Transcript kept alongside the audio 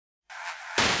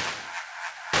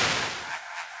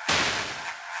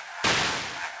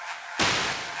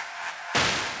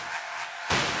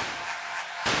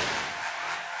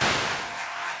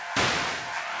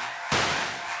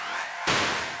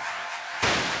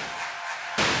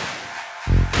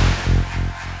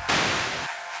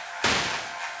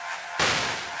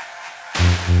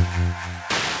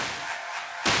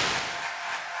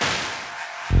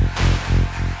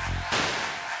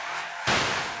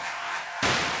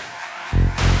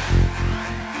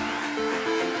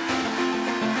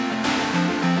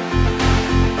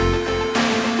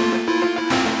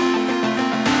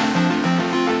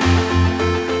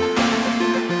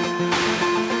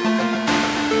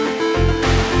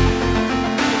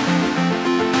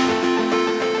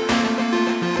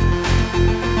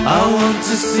want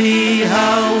to see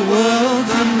how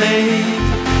worlds are made.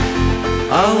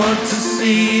 I want to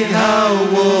see how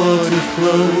water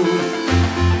flows.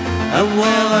 And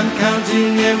while I'm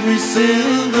counting every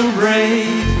silver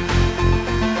braid,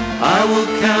 I will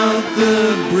count the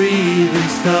breathing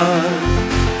stars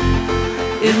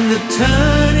in the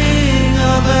turning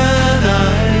of an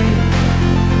eye,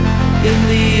 in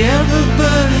the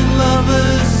ever-burning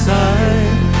lover's sigh.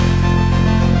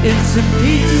 In St.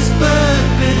 Petersburg,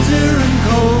 bitter and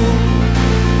cold,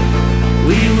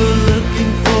 we were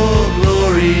looking for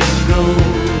glory and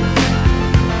gold.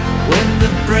 When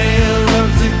the braille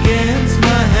rubs against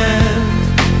my hand,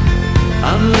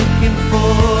 I'm looking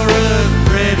for a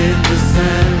thread in the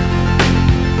sand.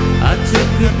 I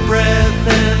took a breath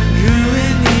and drew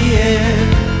in the air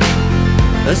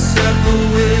a circle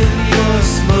with your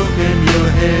smoke and your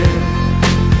hair.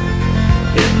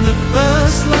 In the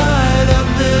first light of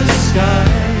the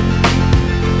sky,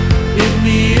 in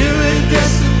the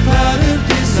iridescent cloud of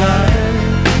desire,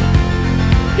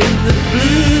 in the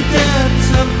blue depths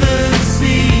of the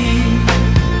sea,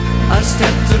 I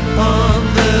stepped upon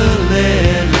the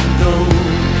lead and gold.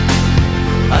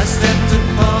 I stepped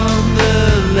upon the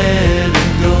lead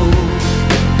and gold.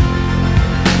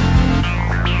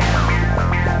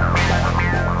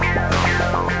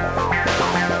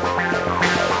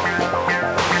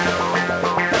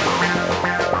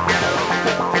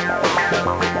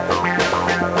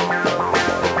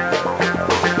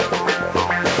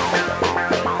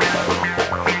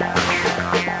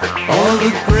 All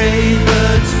the grey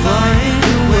birds flying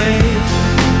away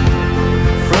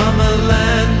from a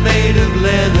land made of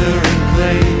leather and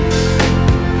clay,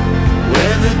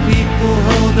 where the people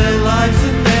hold their lives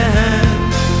in their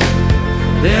hands.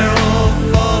 They're all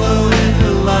following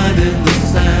a line in the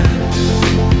sand.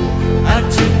 I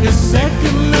took a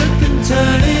second look and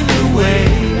turning away,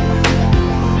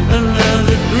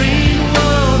 another green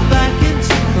world back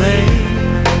into clay,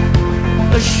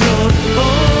 a short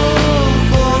fall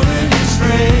falling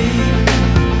astray,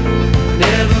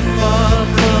 never far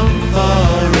from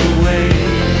far away.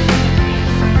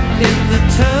 In the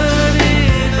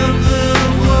turning of the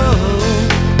world,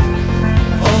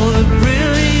 all the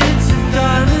brilliance of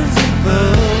diamonds and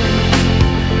pearls,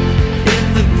 in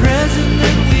the present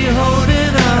that we hold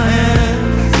in our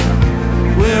hands,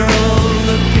 we're all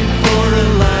looking for a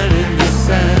line in the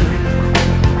sand,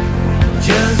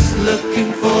 just looking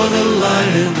for the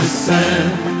line in the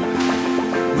sand.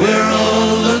 We're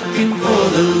all looking for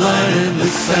the line in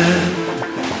the sand,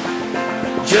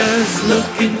 just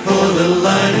looking for the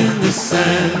line in the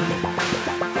sand.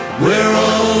 We're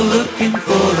all looking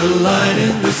for the line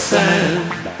in the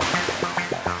sand,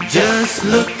 just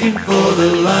looking for the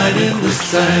line in the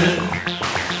sand.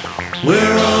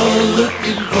 We're all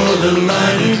looking for the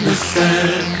line in the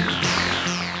sand.